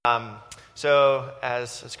So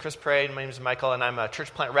as Chris prayed, my name is Michael, and I'm a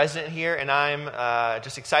church plant resident here, and I'm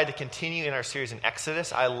just excited to continue in our series in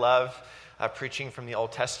Exodus. I love preaching from the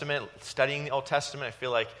Old Testament, studying the Old Testament. I feel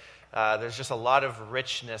like there's just a lot of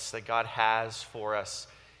richness that God has for us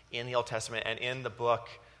in the Old Testament and in the book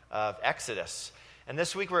of Exodus. And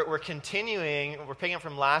this week we're continuing, we're picking up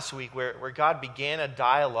from last week where God began a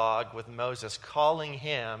dialogue with Moses, calling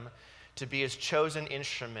him to be his chosen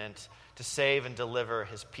instrument to save and deliver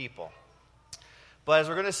his people. But as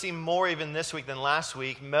we're going to see more even this week than last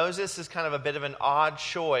week, Moses is kind of a bit of an odd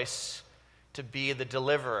choice to be the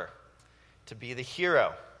deliverer, to be the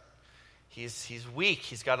hero. He's weak.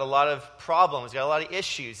 He's got a lot of problems. He's got a lot of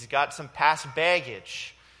issues. He's got some past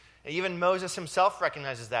baggage. And even Moses himself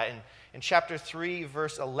recognizes that. In chapter 3,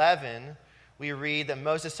 verse 11, we read that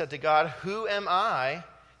Moses said to God, "Who am I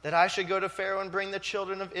that I should go to Pharaoh and bring the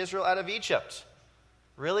children of Israel out of Egypt?"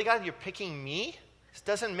 Really, God, you're picking me? This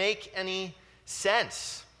doesn't make any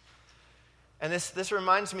sense. And this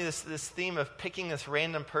reminds me, this theme of picking this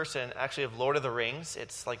random person, actually of Lord of the Rings.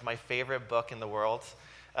 It's like my favorite book in the world,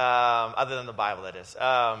 other than the Bible, that is.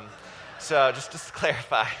 So just to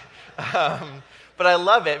clarify. But I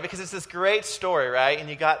love it because it's this great story, right? And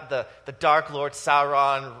you got the Dark Lord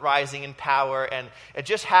Sauron rising in power, and it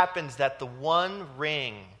just happens that the one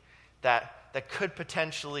ring that could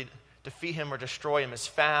potentially defeat him or destroy him is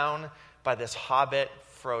found by this hobbit,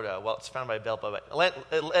 Frodo. Well, it's found by Bilbo, but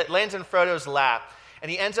it lands in Frodo's lap. And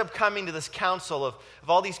he ends up coming to this council of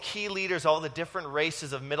all these key leaders, all the different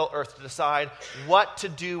races of Middle-earth to decide what to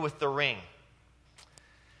do with the ring.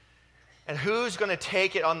 And who's going to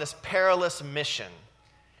take it on this perilous mission.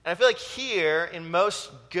 And I feel like here, in most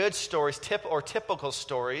good stories, typical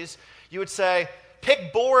stories, you would say,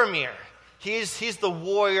 pick Boromir. He's the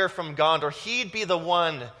warrior from Gondor. He'd be the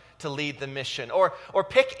one to lead the mission. Or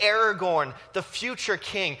pick Aragorn, the future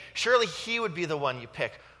king. Surely he would be the one you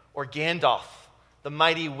pick. Or Gandalf, the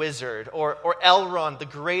mighty wizard. Or Elrond, the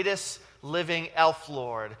greatest living elf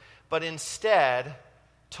lord. But instead,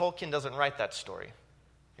 Tolkien doesn't write that story.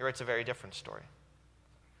 He writes a very different story.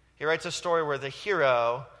 He writes a story where the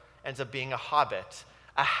hero ends up being a hobbit,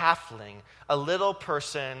 a halfling, a little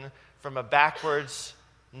person from a backwards,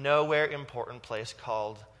 nowhere important place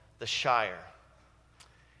called the Shire.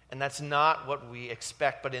 And that's not what we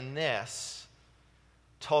expect. But in this,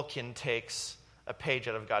 Tolkien takes a page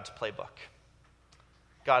out of God's playbook.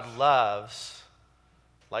 God loves,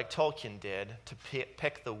 like Tolkien did, to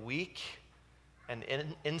pick the weak and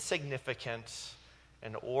insignificant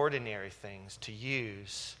and ordinary things to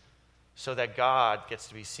use so that God gets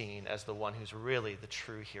to be seen as the one who's really the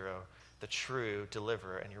true hero, the true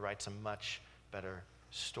deliverer, and he writes a much better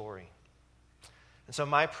story. And so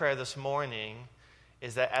my prayer this morning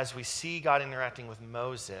is that as we see God interacting with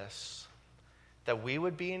Moses, that we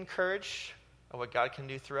would be encouraged of what God can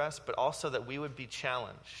do through us, but also that we would be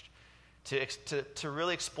challenged to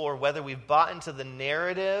really explore whether we've bought into the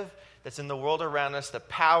narrative that's in the world around us, that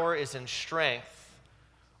power is in strength,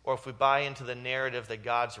 or if we buy into the narrative that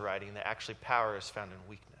God's writing, that actually power is found in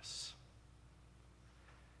weakness.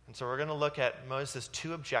 And so we're going to look at Moses'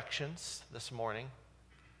 two objections this morning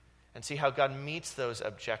and see how God meets those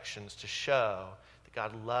objections to show that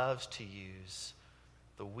God loves to use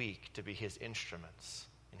the weak to be his instruments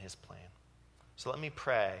in his plan. So let me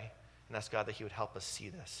pray and ask God that he would help us see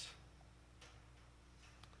this.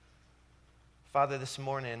 Father, this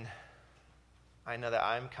morning, I know that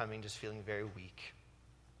I'm coming just feeling very weak.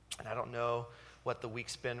 And I don't know what the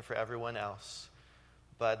week's been for everyone else,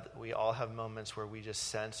 but we all have moments where we just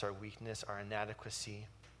sense our weakness, our inadequacy,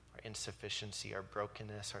 our insufficiency, our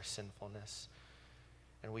brokenness, our sinfulness.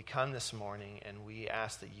 And we come this morning and we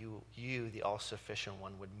ask that you, the all-sufficient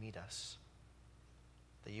one, would meet us,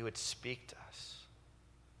 that you would speak to us,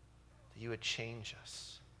 that you would change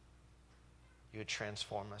us, you would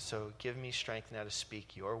transform us. So give me strength now to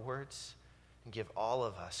speak your words, and give all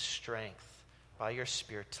of us strength by your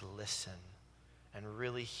Spirit to listen and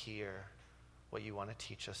really hear what you want to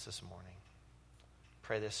teach us this morning.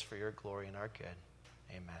 Pray this for your glory and our good.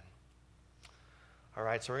 Amen. All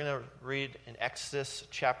right, so we're going to read in Exodus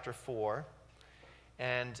chapter 4.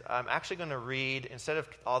 And I'm actually going to read, instead of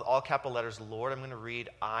all capital letters, Lord, I'm going to read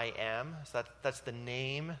I am. So that's the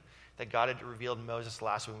name that God had revealed to Moses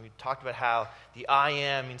last week. We talked about how the I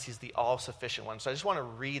am means he's the all-sufficient one. So I just want to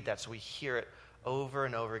read that so we hear it over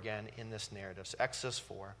and over again in this narrative. So Exodus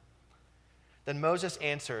 4. Then Moses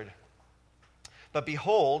answered, "But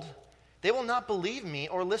behold, they will not believe me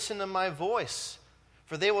or listen to my voice,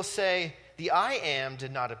 for they will say, 'The I am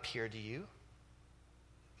did not appear to you.'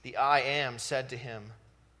 The I am said to him,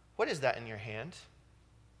 'What is that in your hand?'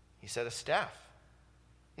 He said, 'A staff.'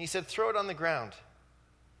 And he said, throw it on the ground.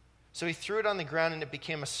 So he threw it on the ground, and it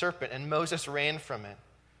became a serpent, and Moses ran from it.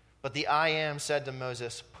 But the I Am said to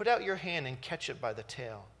Moses, put out your hand and catch it by the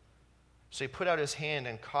tail. So he put out his hand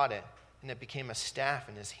and caught it, and it became a staff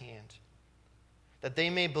in his hand. That they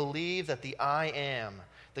may believe that the I Am,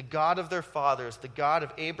 the God of their fathers, the God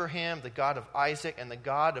of Abraham, the God of Isaac, and the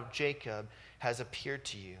God of Jacob, has appeared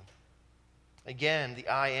to you. Again, the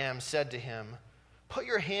I Am said to him, put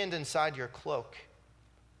your hand inside your cloak.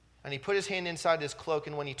 And he put his hand inside his cloak,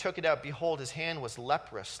 and when he took it out, behold, his hand was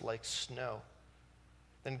leprous like snow.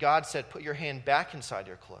 Then God said, put your hand back inside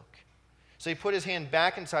your cloak. So he put his hand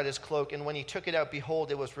back inside his cloak, and when he took it out,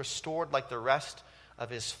 behold, it was restored like the rest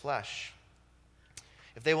of his flesh.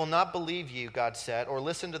 If they will not believe you, God said, or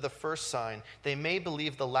listen to the first sign, they may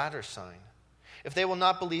believe the latter sign. If they will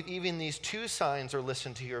not believe even these two signs or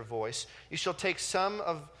listen to your voice, you shall take some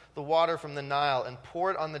of the water from the Nile and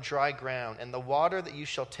pour it on the dry ground, and the water that you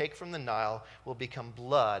shall take from the Nile will become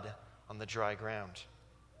blood on the dry ground.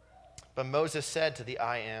 But Moses said to the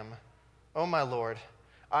I Am, O my Lord,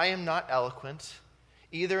 I am not eloquent,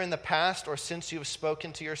 either in the past or since you have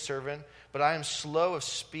spoken to your servant, but I am slow of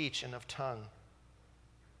speech and of tongue.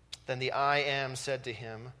 Then the I Am said to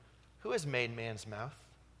him, who has made man's mouth?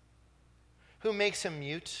 Who makes him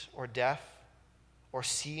mute or deaf or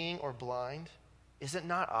seeing or blind? Is it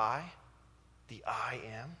not I, the I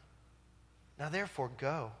Am? Now therefore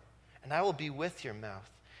go, and I will be with your mouth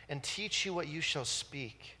and teach you what you shall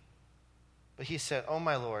speak. But he said, O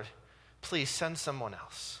my Lord, please send someone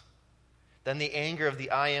else. Then the anger of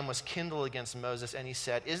the I Am was kindled against Moses, and he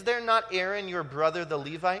said, is there not Aaron your brother the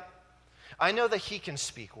Levite? I know that he can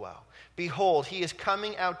speak well. Behold, he is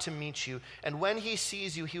coming out to meet you, and when he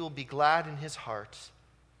sees you, he will be glad in his heart.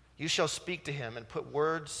 You shall speak to him and put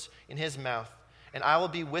words in his mouth, and I will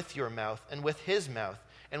be with your mouth and with his mouth,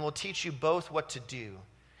 and will teach you both what to do.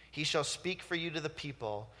 He shall speak for you to the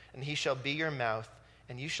people, and he shall be your mouth,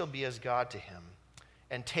 and you shall be as God to him.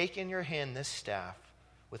 And take in your hand this staff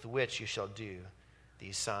with which you shall do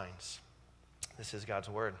these signs. This is God's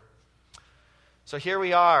word. So here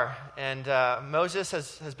we are, and Moses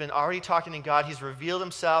has been already talking to God. He's revealed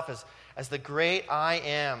himself as the great I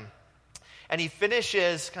Am. And he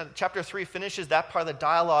finishes, chapter 3 finishes that part of the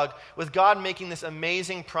dialogue with God making this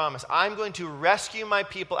amazing promise. I'm going to rescue my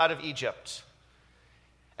people out of Egypt.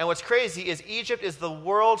 And what's crazy is Egypt is the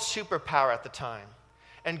world superpower at the time.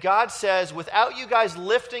 And God says, without you guys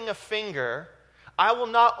lifting a finger, I will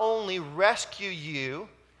not only rescue you,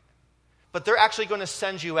 but they're actually going to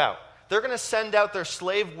send you out. They're going to send out their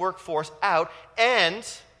slave workforce out, and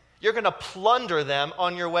you're going to plunder them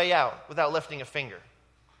on your way out without lifting a finger.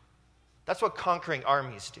 That's what conquering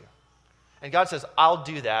armies do. And God says, I'll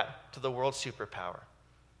do that to the world superpower.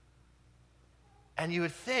 And you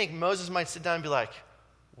would think Moses might sit down and be like,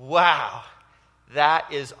 wow,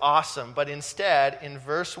 that is awesome. But instead, in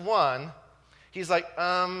verse 1, he's like,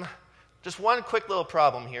 just one quick little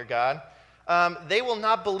problem here, God. They will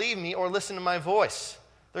not believe me or listen to my voice.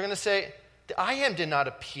 They're going to say, the I Am did not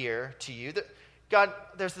appear to you. God,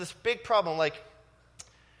 there's this big problem. Like,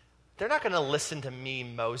 they're not going to listen to me,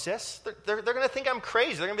 Moses. They're going to think I'm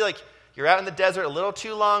crazy. They're going to be like, you're out in the desert a little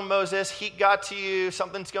too long, Moses. Heat got to you.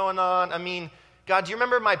 Something's going on. I mean, God, do you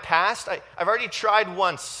remember my past? I've already tried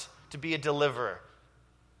once to be a deliverer.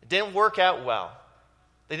 It didn't work out well.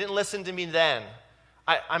 They didn't listen to me then.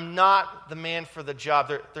 I'm not the man for the job.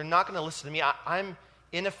 They're not going to listen to me. I'm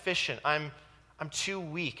inefficient. I'm too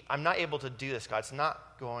weak. I'm not able to do this, God. It's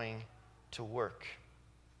not going to work.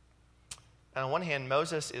 And on one hand,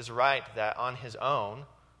 Moses is right that on his own,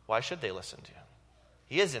 why should they listen to him?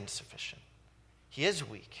 He is insufficient. He is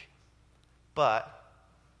weak. But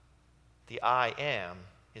the I Am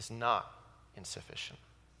is not insufficient.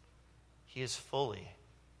 He is fully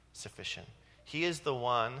sufficient. He is the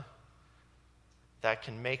one that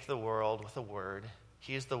can make the world with a word.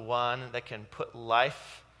 He is the one that can put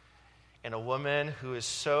life in a woman who is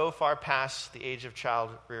so far past the age of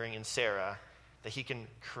child rearing in Sarah that he can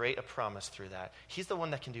create a promise through that. He's the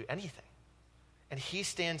one that can do anything. And he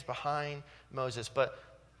stands behind Moses. But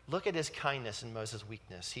look at his kindness and Moses'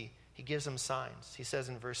 weakness. He gives him signs. He says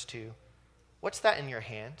in verse 2, what's that in your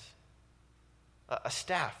hand? A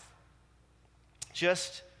staff.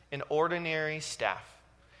 Just an ordinary staff.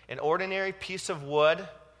 An ordinary piece of wood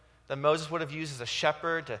that Moses would have used as a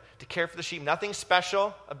shepherd to care for the sheep. Nothing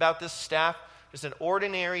special about this staff. Just an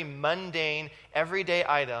ordinary, mundane, everyday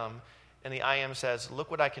item. And the I Am says,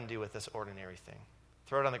 look what I can do with this ordinary thing.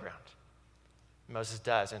 Throw it on the ground. Moses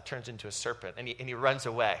does, and it turns into a serpent, and he runs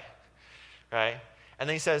away, right? And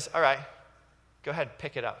then he says, all right, go ahead,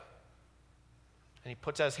 pick it up. And he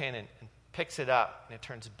puts out his hand and picks it up, and it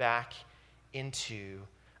turns back into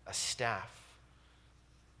a staff.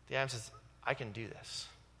 The I Am says, I can do this.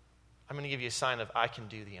 I'm going to give you a sign of I can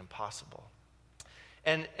do the impossible.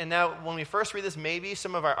 And now when we first read this, maybe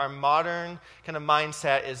some of our modern kind of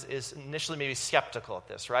mindset is initially maybe skeptical at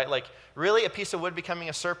this, right? Like, really, a piece of wood becoming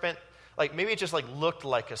a serpent? Like, maybe it just like looked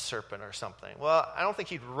like a serpent or something. Well, I don't think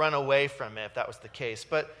he'd run away from it if that was the case.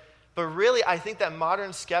 But really, I think that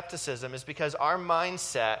modern skepticism is because our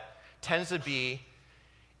mindset tends to be,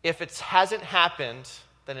 if it hasn't happened,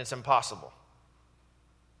 then it's impossible.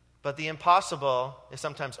 But the impossible is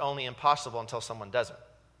sometimes only impossible until someone does it.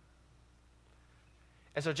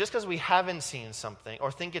 And so just because we haven't seen something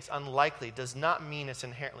or think it's unlikely does not mean it's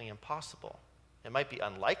inherently impossible. It might be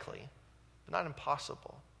unlikely, but not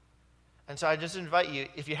impossible. And so I just invite you,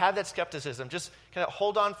 if you have that skepticism, just kind of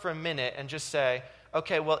hold on for a minute and just say,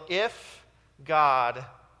 okay, well, if God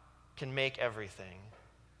can make everything,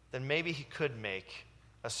 then maybe he could make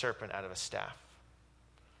a serpent out of a staff.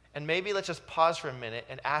 And maybe let's just pause for a minute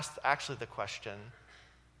and ask actually the question,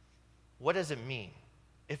 what does it mean?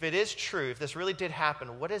 If it is true, if this really did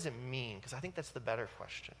happen, what does it mean? Because I think that's the better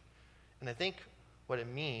question. And I think what it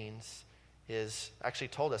means is actually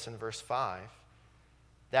told us in verse 5,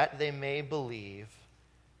 that they may believe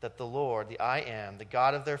that the Lord, the I Am, the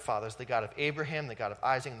God of their fathers, the God of Abraham, the God of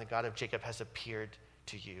Isaac, and the God of Jacob has appeared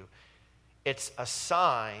to you. It's a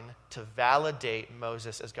sign to validate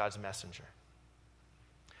Moses as God's messenger.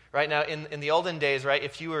 Right now, in the olden days, right,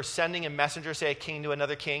 if you were sending a messenger, say a king to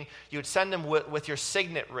another king, you would send him with your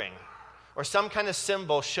signet ring or some kind of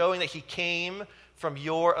symbol showing that he came from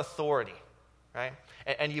your authority, right?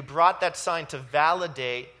 And you brought that sign to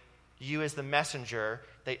validate you as the messenger,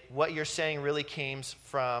 that what you're saying really came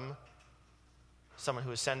from someone who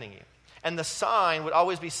was sending you. And the sign would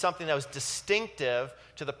always be something that was distinctive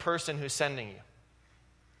to the person who's sending you.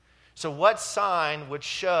 So what sign would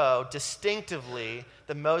show distinctively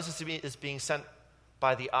that Moses is being sent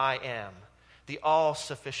by the I Am, the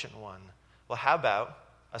all-sufficient one? Well, how about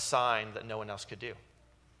a sign that no one else could do?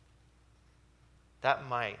 That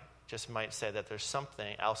might say that there's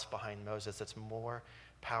something else behind Moses that's more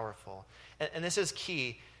powerful. And this is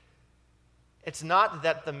key. It's not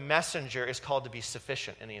that the messenger is called to be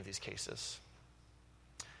sufficient in any of these cases.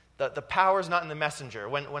 The power is not in the messenger.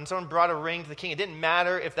 When someone brought a ring to the king, it didn't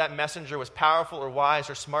matter if that messenger was powerful or wise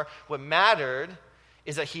or smart. What mattered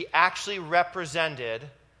is that he actually represented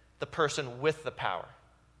the person with the power.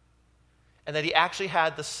 And that he actually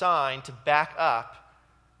had the sign to back up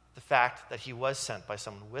the fact that he was sent by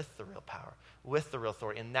someone with the real power, with the real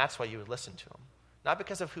authority. And that's why you would listen to him. Not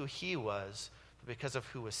because of who he was, but because of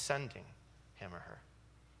who was sending him or her.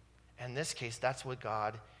 And in this case, that's what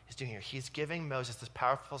God is doing here. He's giving Moses this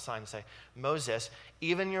powerful sign to say, Moses,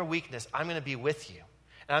 even in your weakness, I'm going to be with you.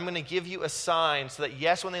 And I'm going to give you a sign so that,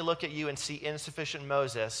 yes, when they look at you and see insufficient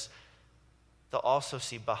Moses, they'll also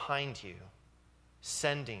see behind you,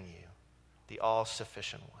 sending you, the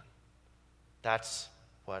all-sufficient one. That's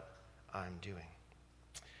what I'm doing.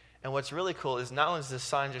 And what's really cool is not only does this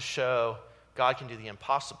sign just show God can do the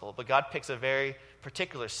impossible, but God picks a very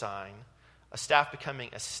particular sign, a staff becoming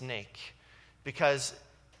a snake. Because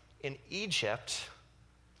in Egypt,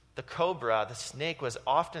 the cobra, the snake, was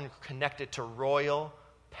often connected to royal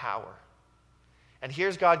power. And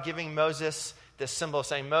here's God giving Moses this symbol,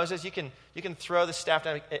 saying, Moses, you can throw the staff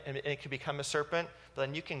down and it can become a serpent, but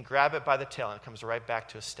then you can grab it by the tail and it comes right back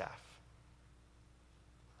to a staff.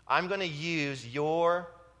 I'm going to use your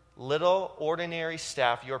little ordinary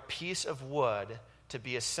staff, your piece of wood, to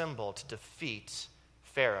be a symbol to defeat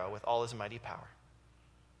Pharaoh with all his mighty power.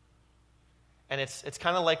 And it's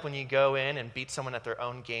kind of like when you go in and beat someone at their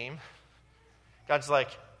own game. God's like,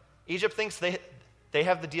 Egypt thinks they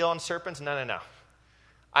have the deal on serpents. No.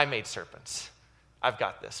 I made serpents. I've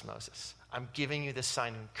got this, Moses. I'm giving you this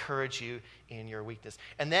sign to encourage you in your weakness.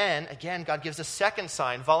 And then, again, God gives a second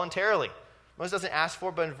sign voluntarily. Moses doesn't ask for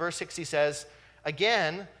it, but in verse 6 he says,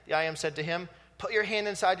 again, the I Am said to him, put your hand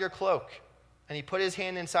inside your cloak. And he put his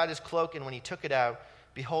hand inside his cloak, and when he took it out,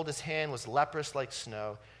 behold, his hand was leprous like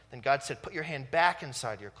snow. Then God said, put your hand back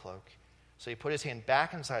inside your cloak. So he put his hand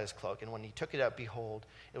back inside his cloak, and when he took it out, behold,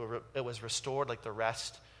 it was restored like the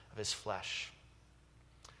rest of his flesh.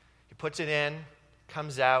 He puts it in,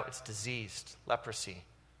 comes out, it's diseased, leprosy,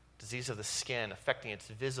 disease of the skin, affecting it's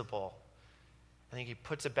visible. I think he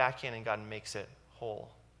puts it back in, and God makes it whole.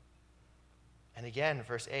 And again,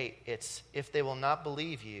 verse 8, it's, if they will not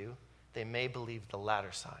believe you, they may believe the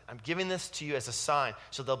latter sign. I'm giving this to you as a sign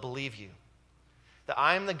so they'll believe you. That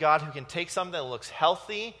I am the God who can take something that looks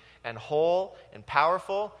healthy and whole and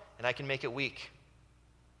powerful, and I can make it weak.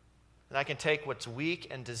 And I can take what's weak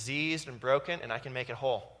and diseased and broken, and I can make it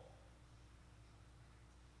whole.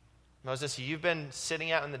 Moses, you've been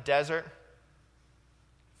sitting out in the desert,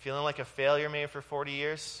 feeling like a failure maybe for 40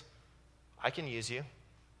 years. I can use you.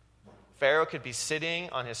 Pharaoh could be sitting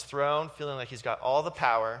on his throne, feeling like he's got all the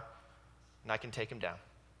power, and I can take him down.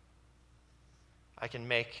 I can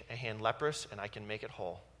make a hand leprous, and I can make it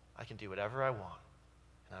whole. I can do whatever I want,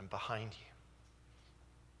 and I'm behind you.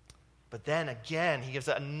 But then again, he gives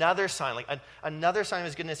another sign, another sign of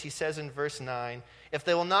his goodness. He says in verse 9, if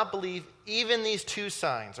they will not believe even these two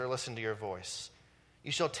signs or listen to your voice,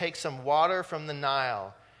 you shall take some water from the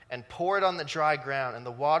Nile and pour it on the dry ground, and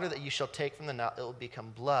the water that you shall take from the Nile, it will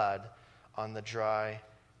become blood on the dry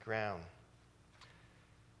ground.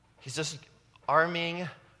 He's just arming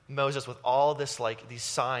Moses with all this, these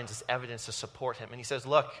signs, this evidence to support him. And he says,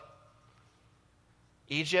 look,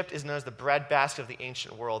 Egypt is known as the breadbasket of the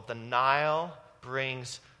ancient world. The Nile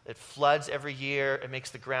it floods every year. It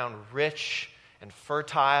makes the ground rich and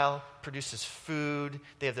fertile, produces food.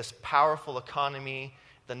 They have this powerful economy.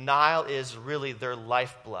 The Nile is really their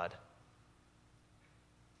lifeblood.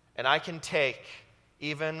 And I can take,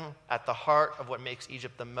 even at the heart of what makes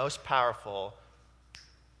Egypt the most powerful,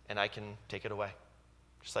 and I can take it away.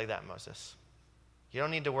 Just like that, Moses. You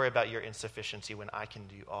don't need to worry about your insufficiency when I can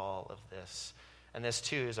do all of this. And this,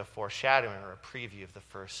 too, is a foreshadowing or a preview of the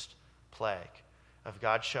first plague, of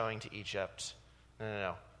God showing to Egypt,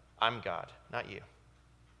 no, I'm God, not you.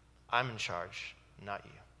 I'm in charge, not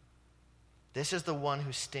you. This is the one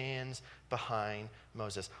who stands behind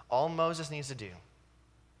Moses. All Moses needs to do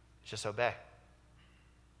is just obey.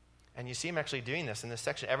 And you see him actually doing this in this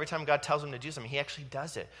section. Every time God tells him to do something, he actually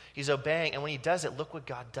does it. He's obeying, and when he does it, look what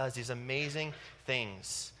God does, these amazing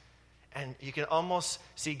things. And you can almost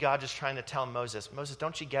see God just trying to tell Moses,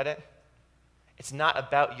 don't you get it? It's not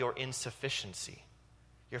about your insufficiency.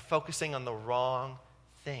 You're focusing on the wrong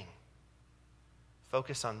thing.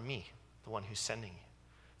 Focus on me, the one who's sending you.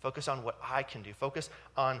 Focus on what I can do. Focus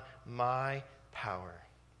on my power.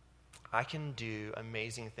 I can do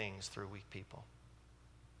amazing things through weak people.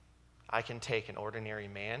 I can take an ordinary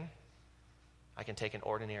man. I can take an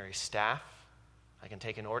ordinary staff. I can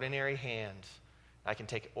take an ordinary hand. I can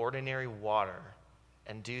take ordinary water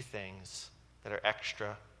and do things that are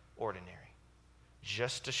extraordinary,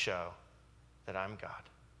 just to show that I'm God,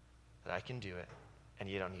 that I can do it, and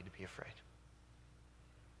you don't need to be afraid.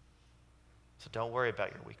 So don't worry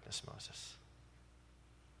about your weakness, Moses.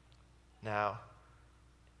 Now,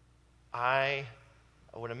 I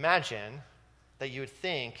would imagine that you would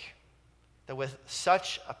think that with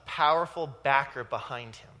such a powerful backer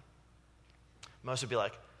behind him, Moses would be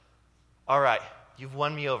like, all right, you've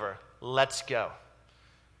won me over. Let's go.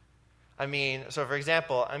 So for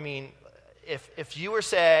example, if you were,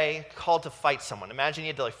 say, called to fight someone, imagine you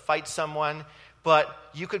had to fight someone, but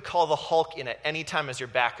you could call the Hulk in at any time as your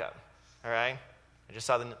backup. All right? I just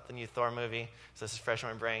saw the new Thor movie, so this is fresh in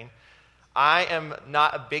my brain. I am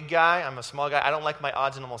not a big guy. I'm a small guy. I don't like my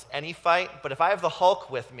odds in almost any fight, but if I have the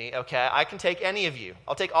Hulk with me, okay, I can take any of you.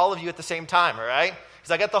 I'll take all of you at the same time, all right?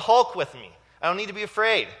 Because I got the Hulk with me. I don't need to be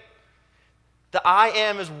afraid. The I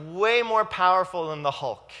am is way more powerful than the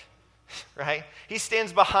Hulk, right? He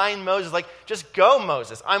stands behind Moses just go,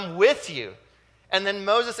 Moses. I'm with you. And then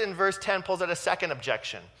Moses in verse 10 pulls out a second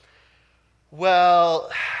objection. Well,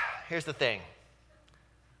 here's the thing.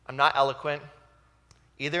 I'm not eloquent,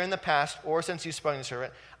 either in the past or since you spoke to the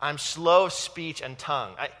servant. I'm slow of speech and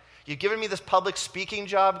tongue. You've given me this public speaking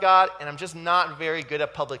job, God, and I'm just not very good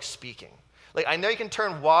at public speaking. I know you can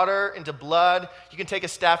turn water into blood, you can take a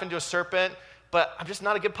staff into a serpent, but I'm just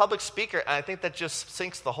not a good public speaker, and I think that just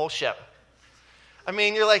sinks the whole ship.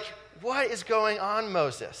 You're like, what is going on,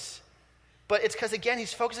 Moses? But it's because, again,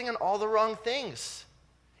 he's focusing on all the wrong things.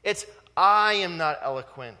 It's, I am not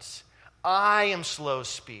eloquent. I am slow of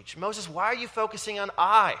speech. Moses, why are you focusing on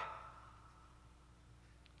I?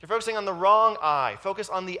 You're focusing on the wrong I. Focus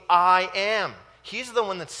on the I am. He's the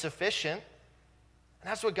one that's sufficient. And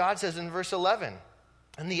that's what God says in verse 11.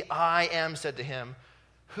 And the I am said to him,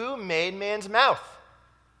 who made man's mouth?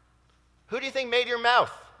 Who do you think made your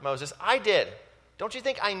mouth, Moses? I did. Don't you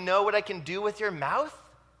think I know what I can do with your mouth?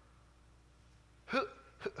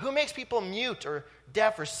 Who makes people mute or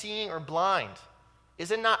deaf or seeing or blind?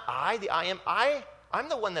 Is it not I, the I am? I'm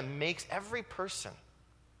the one that makes every person.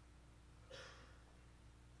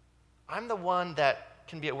 I'm the one that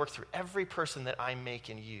can be at work through every person that I make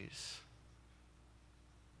and use.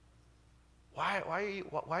 Why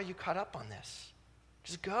are you caught up on this?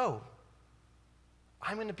 Just go.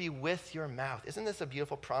 I'm going to be with your mouth. Isn't this a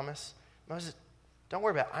beautiful promise? Moses, don't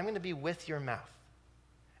worry about it. I'm going to be with your mouth.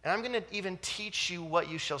 And I'm going to even teach you what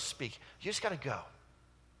you shall speak. You just got to go.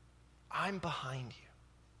 I'm behind you.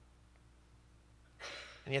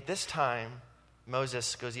 And yet this time,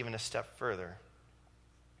 Moses goes even a step further.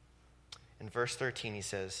 In verse 13, he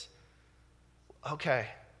says, okay,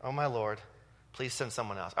 oh my Lord, please send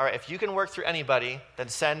someone else. All right, if you can work through anybody, then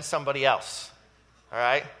send somebody else. All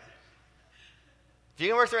right? If you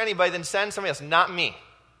can work through anybody, then send somebody else, not me.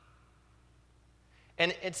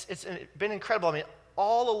 And it's been incredible. I mean,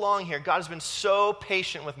 all along here, God has been so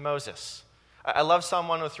patient with Moses. I love Psalm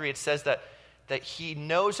 103. It says that he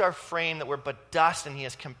knows our frame, that we're but dust, and he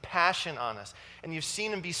has compassion on us. And you've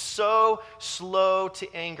seen him be so slow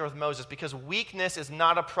to anger with Moses because weakness is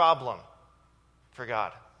not a problem for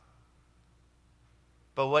God.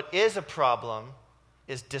 But what is a problem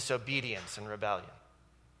is disobedience and rebellion.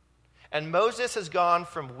 And Moses has gone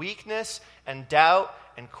from weakness and doubt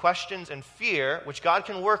and questions and fear, which God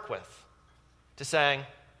can work with, to saying,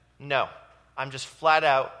 no, I'm just flat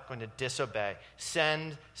out going to disobey.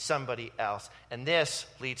 Send somebody else. And this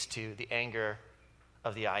leads to the anger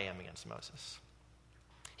of the I am against Moses.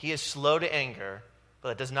 He is slow to anger, but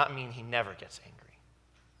that does not mean he never gets angry.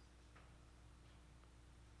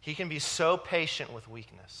 He can be so patient with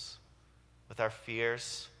weakness, with our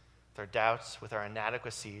fears, with our doubts, with our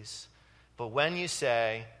inadequacies. But when you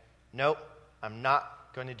say, nope, I'm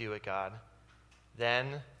not going to do it, God,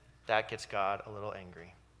 then that gets God a little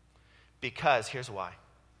angry. Because here's why.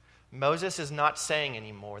 Moses is not saying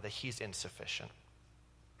anymore that he's insufficient.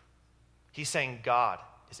 He's saying God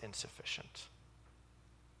is insufficient.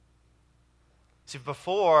 See,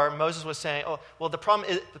 before, Moses was saying, oh, well, the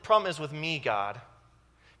problem is with me, God.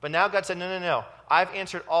 But now God said, no. I've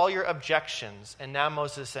answered all your objections. And now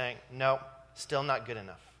Moses is saying, no, still not good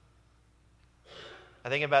enough. I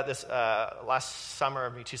think about this last summer,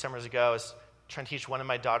 maybe 2 summers ago. I was trying to teach one of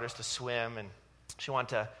my daughters to swim, and she wanted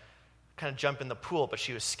to kind of jump in the pool, but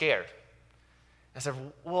she was scared. I said,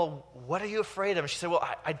 well, what are you afraid of? And she said, well,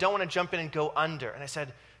 I don't want to jump in and go under. And I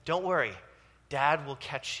said, don't worry. Dad will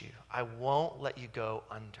catch you. I won't let you go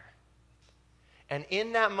under. And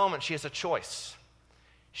in that moment, she has a choice.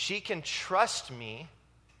 She can trust me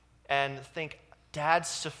and think, Dad's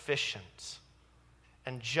sufficient,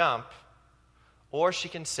 and jump, or she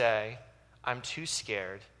can say, I'm too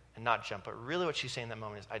scared, and not jump. But really what she's saying in that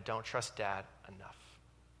moment is, I don't trust Dad enough.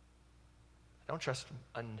 I don't trust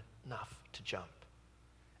him enough to jump.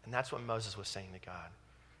 And that's what Moses was saying to God.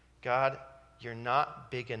 God, you're not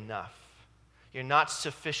big enough. You're not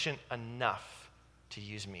sufficient enough to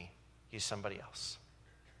use me. Use somebody else.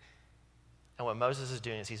 And what Moses is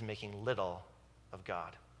doing is he's making little of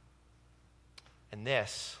God. And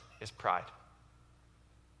this is pride.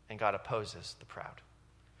 And God opposes the proud.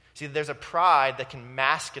 See, there's a pride that can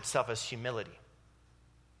mask itself as humility.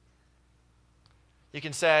 You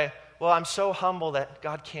can say, well, I'm so humble that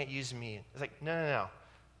God can't use me. It's like, no.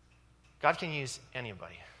 God can use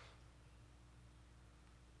anybody.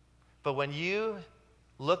 But when you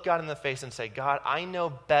look God in the face and say, God, I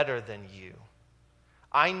know better than you.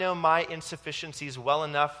 I know my insufficiencies well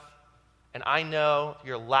enough, and I know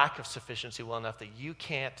your lack of sufficiency well enough that you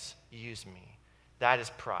can't use me. That is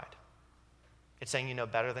pride. It's saying you know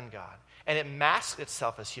better than God. And it masks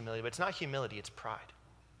itself as humility, but it's not humility, it's pride.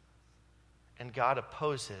 And God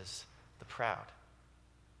opposes the proud.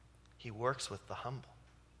 He works with the humble.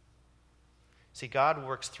 See, God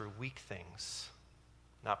works through weak things,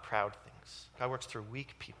 not proud things. God works through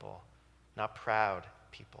weak people, not proud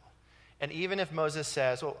people. And even if Moses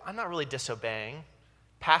says, well, I'm not really disobeying,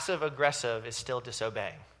 passive-aggressive is still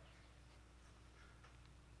disobeying.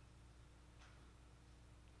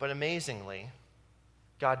 But amazingly,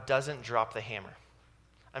 God doesn't drop the hammer.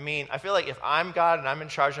 I mean, I feel like if I'm God and I'm in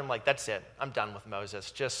charge, I'm like, that's it. I'm done with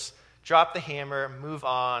Moses. Just drop the hammer, move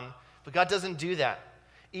on. But God doesn't do that.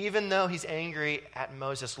 Even though he's angry at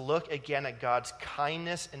Moses, look again at God's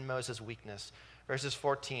kindness in Moses' weakness. Verses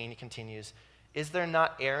 14, he continues, is there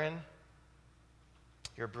not Aaron,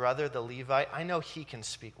 your brother, the Levite? I know he can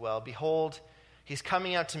speak well. Behold, he's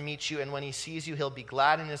coming out to meet you, and when he sees you, he'll be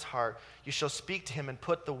glad in his heart. You shall speak to him and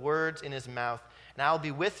put the words in his mouth, and I will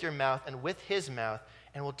be with your mouth and with his mouth,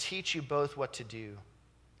 and will teach you both what to do.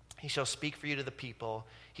 He shall speak for you to the people.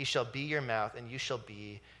 He shall be your mouth, and you shall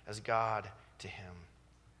be as God to him.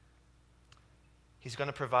 He's going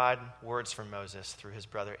to provide words for Moses through his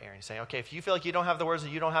brother Aaron. He's saying, okay, if you feel like you don't have the words or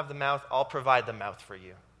you don't have the mouth, I'll provide the mouth for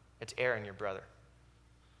you. It's Aaron, your brother.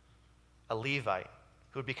 A Levite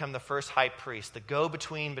who would become the first high priest, the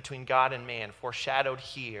go-between between God and man, foreshadowed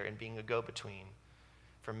here in being a go-between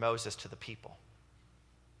for Moses to the people.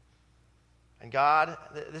 And God,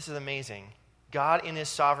 this is amazing. God in his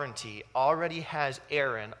sovereignty already has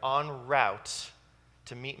Aaron en route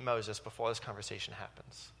to meet Moses before this conversation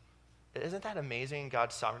happens. Isn't that amazing,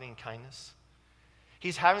 God's sovereignty and kindness?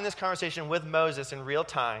 He's having this conversation with Moses in real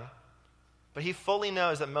time, but he fully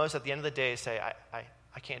knows that Moses at the end of the day say,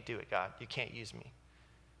 I can't do it, God. You can't use me.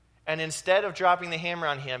 And instead of dropping the hammer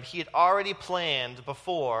on him, he had already planned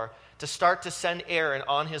before to start to send Aaron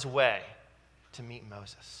on his way to meet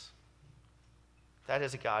Moses. That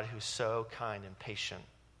is a God who's so kind and patient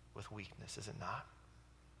with weakness, is it not?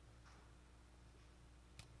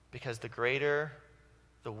 Because the greater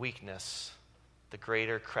the weakness, the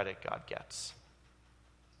greater credit God gets.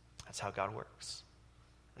 That's how God works.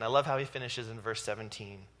 And I love how he finishes in verse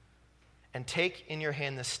 17. And take in your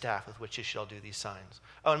hand the staff with which you shall do these signs.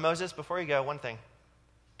 Oh, and Moses, before you go, one thing.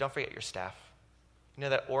 Don't forget your staff. You know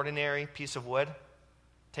that ordinary piece of wood?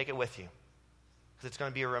 Take it with you. Because it's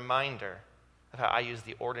going to be a reminder of how I use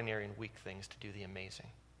the ordinary and weak things to do the amazing.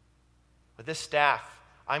 With this staff,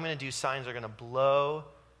 I'm going to do signs that are going to blow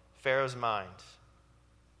Pharaoh's mind.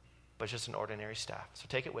 But it's just an ordinary staff. So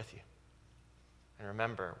take it with you. And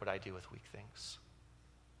remember what I do with weak things.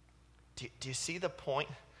 Do you see the point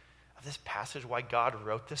of this passage, why God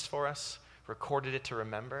wrote this for us, recorded it to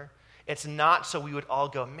remember? It's not so we would all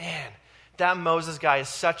go, man, that Moses guy is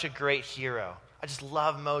such a great hero. I just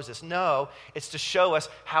love Moses. No, it's to show us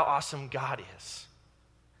how awesome God is.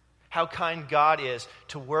 How kind God is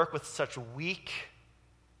to work with such weak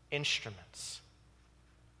instruments.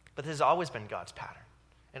 But this has always been God's pattern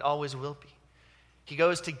and always will be. He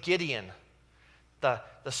goes to Gideon, the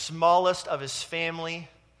smallest of his family,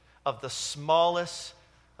 of the smallest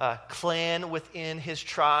clan within his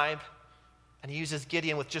tribe, and he uses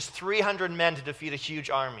Gideon with just 300 men to defeat a huge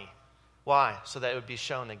army. Why? So that it would be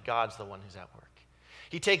shown that God's the one who's at work.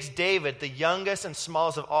 He takes David, the youngest and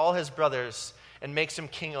smallest of all his brothers, and makes him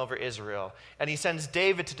king over Israel. And he sends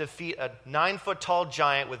David to defeat a 9-foot-tall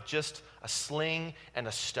giant with just a sling and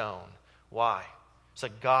a stone. Why? So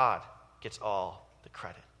God gets all the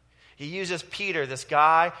credit. He uses Peter, this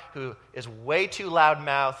guy who is way too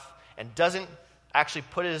loudmouth and doesn't actually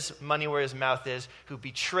put his money where his mouth is, who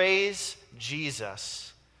betrays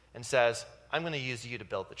Jesus and says, I'm going to use you to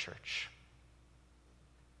build the church.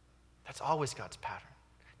 That's always God's pattern.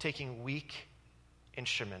 Taking weak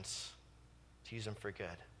instruments to use them for good.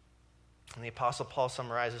 And the Apostle Paul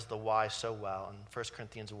summarizes the why so well in 1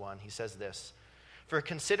 Corinthians 1. He says this, for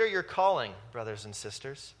consider your calling, brothers and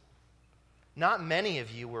sisters. Not many of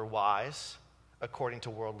you were wise according to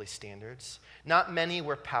worldly standards. Not many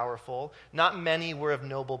were powerful. Not many were of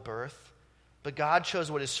noble birth. But God chose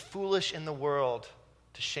what is foolish in the world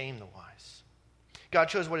to shame the wise. God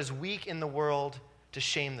chose what is weak in the world to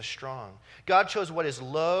shame the strong. God chose what is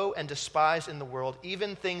low and despised in the world,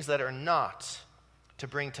 even things that are not, to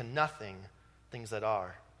bring to nothing things that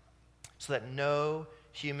are, so that no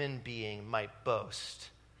human being might boast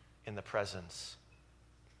in the presence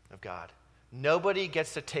of God. Nobody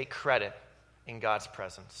gets to take credit in God's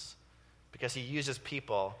presence because he uses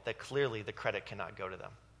people that clearly the credit cannot go to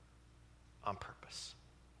them on purpose.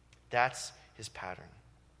 That's his pattern.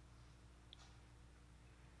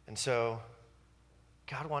 And so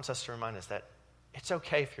God wants us to remind us that it's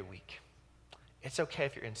okay if you're weak. It's okay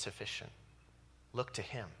if you're insufficient. Look to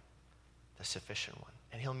him, the sufficient one,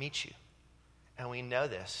 and he'll meet you. And we know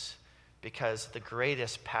this because the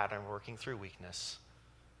greatest pattern working through weakness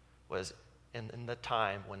was in the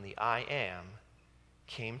time when the I am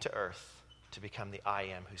came to earth to become the I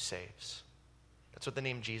am who saves. That's what the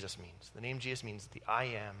name Jesus means. The name Jesus means the I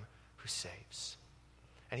am who saves.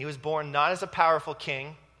 And he was born not as a powerful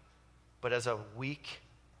king, but as a weak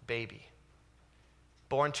baby.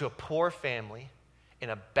 Born to a poor family in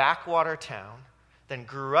a backwater town, then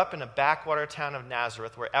grew up in a backwater town of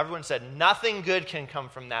Nazareth where everyone said nothing good can come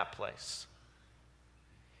from that place.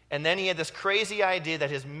 And then he had this crazy idea that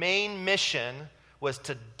his main mission was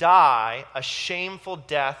to die a shameful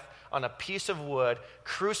death on a piece of wood,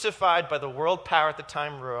 crucified by the world power at the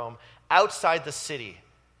time, Rome, outside the city,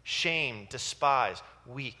 shamed, despised,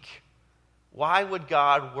 weak. Why would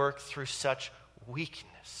God work through such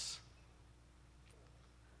weakness?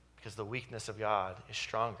 Because the weakness of God is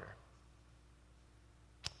stronger.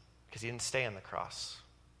 Because he didn't stay on the cross.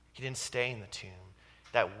 He didn't stay in the tomb.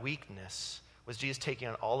 That weakness was Jesus taking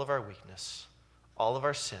on all of our weakness, all of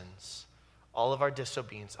our sins, all of our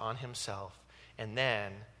disobedience on himself, and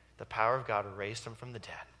then the power of God raised him from the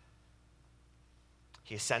dead.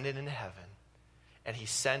 He ascended into heaven, and he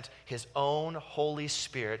sent his own Holy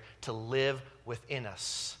Spirit to live within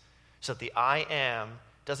us. So that the I am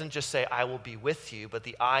doesn't just say, I will be with you, but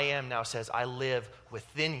the I am now says, I live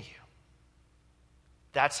within you.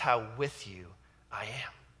 That's how with you I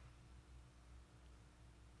am.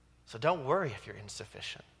 So don't worry if you're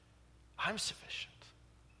insufficient. I'm sufficient.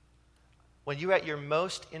 When you're at your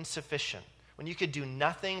most insufficient, when you could do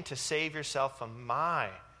nothing to save yourself from my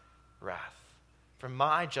wrath, from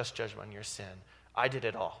my just judgment on your sin, I did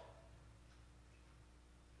it all.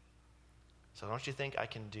 So don't you think I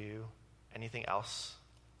can do anything else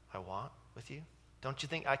I want with you? Don't you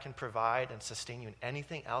think I can provide and sustain you in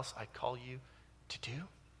anything else I call you to do?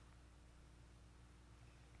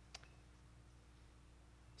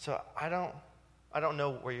 So I don't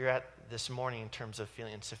know where you're at this morning in terms of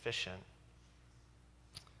feeling insufficient.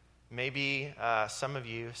 Maybe some of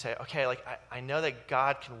you say, okay, like I know that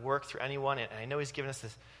God can work through anyone, and I know he's given us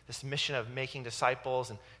this mission of making disciples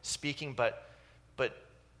and speaking, but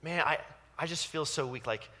man, I just feel so weak.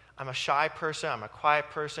 Like I'm a shy person, I'm a quiet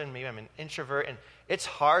person, maybe I'm an introvert, and it's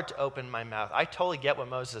hard to open my mouth. I totally get what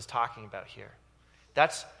Moses is talking about here.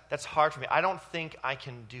 That's hard for me. I don't think I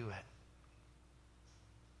can do it.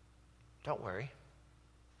 Don't worry.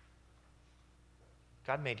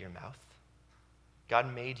 God made your mouth.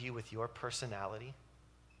 God made you with your personality.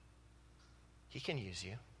 He can use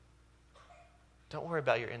you. Don't worry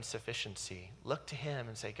about your insufficiency. Look to him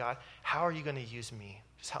and say, God, how are you going to use me?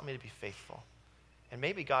 Just help me to be faithful. And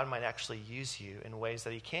maybe God might actually use you in ways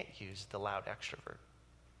that he can't use the loud extrovert.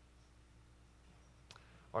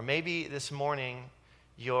 Or maybe this morning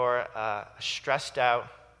you're a stressed out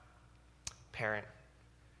parent.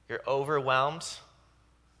 You're overwhelmed.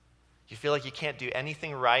 You feel like you can't do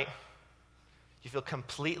anything right. You feel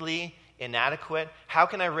completely inadequate. How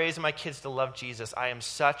can I raise my kids to love Jesus? I am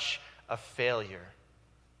such a failure.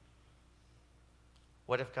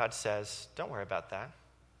 What if God says, don't worry about that.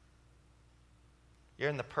 You're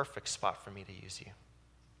in the perfect spot for me to use you.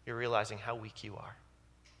 You're realizing how weak you are.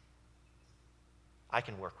 I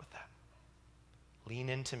can work with that. Lean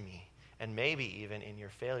into me. And maybe even in your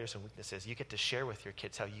failures and weaknesses, you get to share with your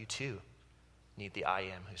kids how you too need the I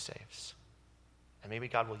am who saves. And maybe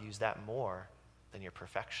God will use that more than your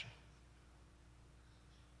perfection.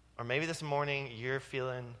 Or maybe this morning you're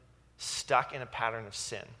feeling stuck in a pattern of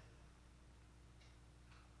sin.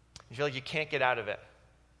 You feel like you can't get out of it.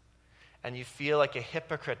 And you feel like a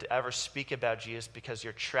hypocrite to ever speak about Jesus because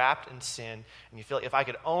you're trapped in sin. And you feel like if I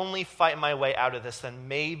could only fight my way out of this, then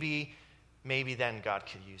maybe then God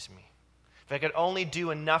could use me. If I could only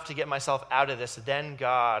do enough to get myself out of this, then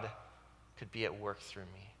God could be at work through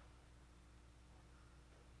me.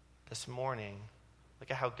 This morning,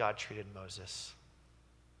 look at how God treated Moses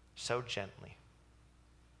so gently.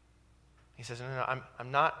 He says, no,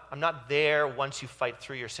 I'm not there once you fight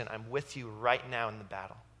through your sin. I'm with you right now in the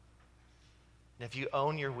battle. And if you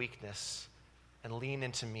own your weakness and lean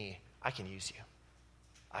into me, I can use you.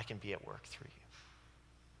 I can be at work through you.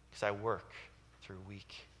 Because I work through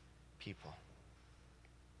weak people.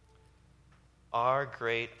 Our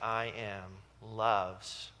great I am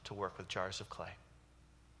loves to work with jars of clay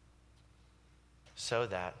so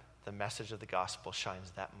that the message of the gospel shines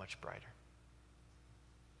that much brighter.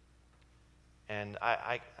 And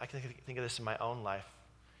I can think of this in my own life.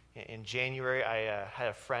 In January, I had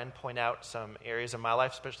a friend point out some areas of my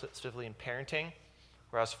life, specifically in parenting,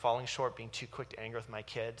 where I was falling short, being too quick to anger with my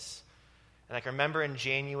kids. And I can remember in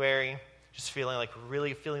January just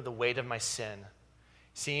really feeling the weight of my sin,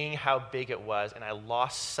 seeing how big it was, and I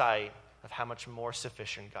lost sight of how much more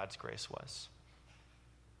sufficient God's grace was.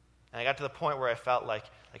 And I got to the point where I felt like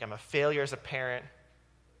I'm a failure as a parent.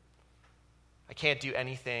 I can't do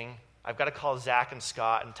anything. I've got to call Zach and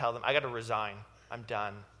Scott and tell them, I got to resign. I'm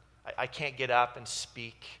done. I can't get up and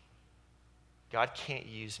speak. God can't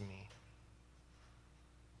use me.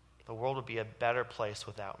 The world would be a better place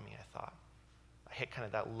without me, I thought. I hit kind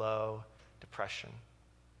of that low depression.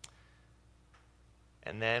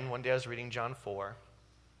 And then one day I was reading John 4,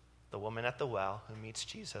 the woman at the well who meets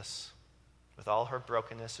Jesus with all her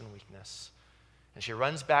brokenness and weakness. And she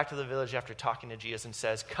runs back to the village after talking to Jesus and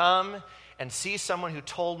says, come and see someone who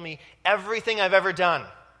told me everything I've ever done.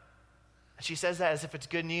 And she says that as if it's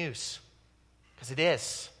good news, because it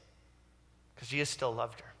is, because Jesus still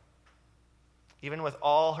loved her, even with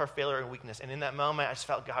all her failure and weakness. And in that moment, I just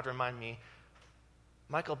felt God remind me,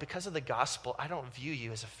 Michael, because of the gospel, I don't view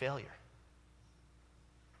you as a failure.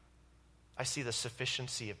 I see the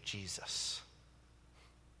sufficiency of Jesus.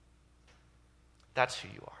 That's who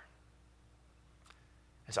you are.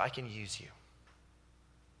 And so I can use you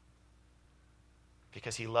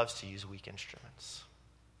because he loves to use weak instruments.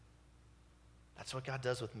 That's what God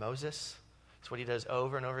does with Moses. It's what he does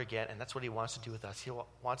over and over again, and that's what he wants to do with us. He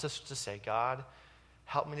wants us to say, God,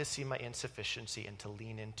 help me to see my insufficiency and to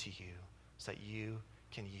lean into you so that you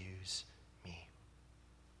can use me.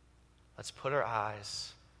 Let's put our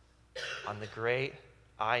eyes on the great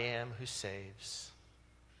I Am who saves,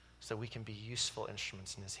 so we can be useful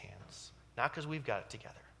instruments in his hands. Not because we've got it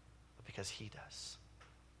together, but because he does.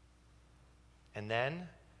 And then,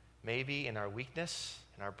 maybe in our weakness,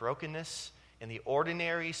 in our brokenness, in the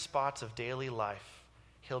ordinary spots of daily life,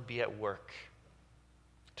 he'll be at work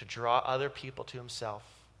to draw other people to himself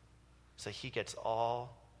so he gets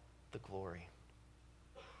all the glory.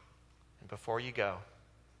 And before you go,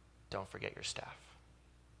 don't forget your staff.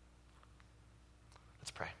 Let's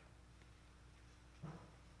pray.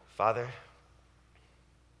 Father,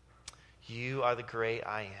 you are the great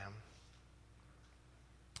I Am,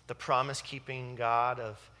 the promise-keeping God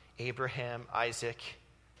of Abraham, Isaac,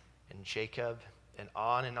 and Jacob, and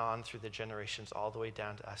on through the generations all the way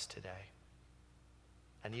down to us today.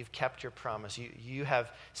 And you've kept your promise. You have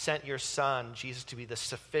sent your Son, Jesus, to be the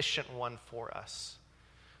sufficient one for us,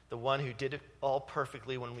 the one who did it all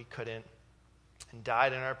perfectly when we couldn't, and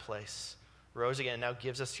died in our place, rose again, and now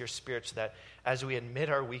gives us your Spirit so that as we admit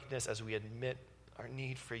our weakness, as we admit our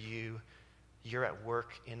need for you, you're at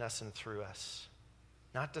work in us and through us,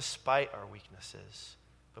 not despite our weaknesses,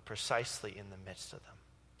 but precisely in the midst of them.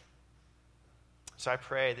 So I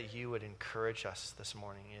pray that you would encourage us this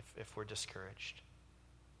morning if we're discouraged.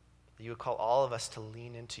 That you would call all of us to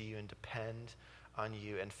lean into you and depend on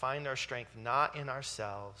you and find our strength not in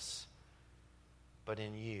ourselves, but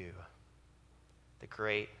in you, the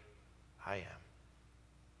great I Am.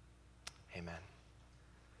 Amen.